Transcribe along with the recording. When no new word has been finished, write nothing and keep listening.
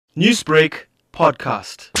Newsbreak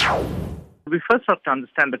Podcast. We first have to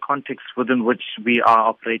understand the context within which we are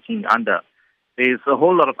operating under. There's a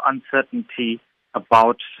whole lot of uncertainty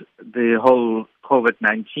about the whole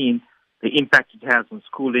COVID-19, the impact it has on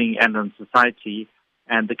schooling and on society,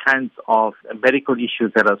 and the kinds of medical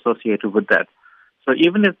issues that are associated with that. So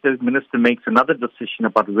even if the minister makes another decision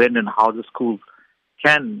about when and how the schools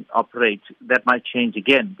can operate, that might change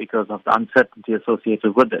again because of the uncertainty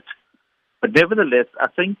associated with it. But nevertheless, I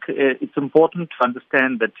think it's important to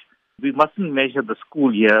understand that we mustn't measure the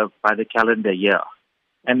school year by the calendar year.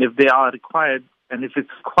 And if they are required, and if it's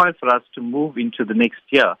required for us to move into the next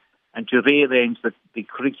year and to rearrange the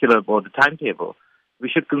curriculum or the timetable, we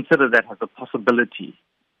should consider that as a possibility.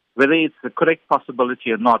 Whether it's the correct possibility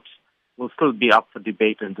or not will still be up for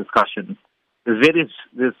debate and discussion. There's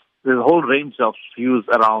a whole range of views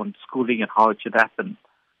around schooling and how it should happen.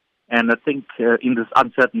 And I think in this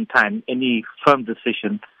uncertain time, any firm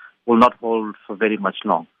decision will not hold for very much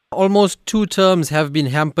long. Almost 2 terms have been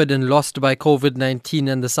hampered and lost by COVID-19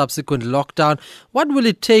 and the subsequent lockdown. What will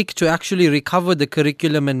it take to actually recover the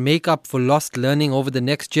curriculum and make up for lost learning over the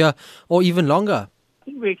next year or even longer? I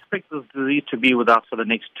think we expect this disease to be with us for the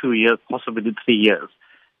next 2 years, possibly 3 years.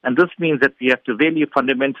 And this means that we have to really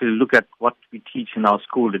fundamentally look at what we teach in our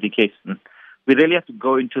school education. We really have to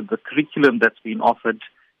go into the curriculum that's been offered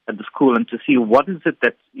at the school and to see what is it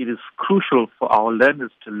that it is crucial for our learners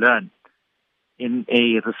to learn in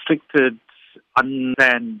a restricted,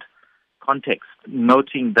 unplanned context,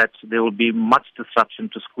 noting that there will be much disruption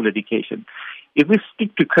to school education. If we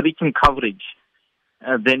stick to curriculum coverage,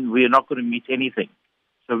 then we are not going to meet anything.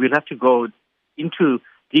 So we'll have to go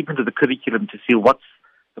deep into the curriculum to see what's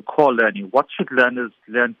the core learning. What should learners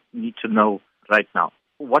need to know right now?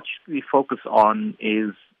 What should we focus on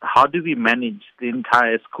is how do we manage the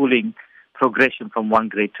entire schooling progression from one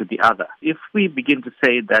grade to the other. If we begin to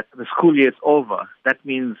say that the school year is over, that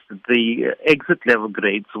means the exit level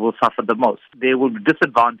grades will suffer the most. They will be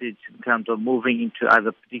disadvantaged in terms of moving into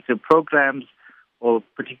either particular programs or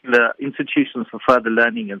particular institutions for further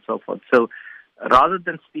learning and so forth. So rather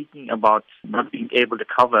than speaking about not being able to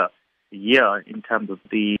cover the year in terms of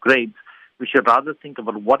the grades, we should rather think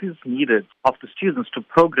about what is needed of the students to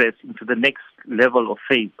progress into the next level or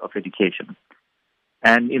phase of education.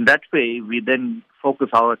 And in that way, we then focus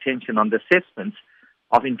our attention on the assessments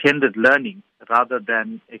of intended learning rather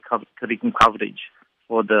than a curriculum coverage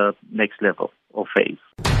for the next level or phase.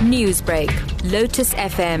 Newsbreak, Lotus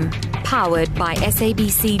FM, powered by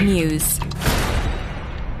SABC News.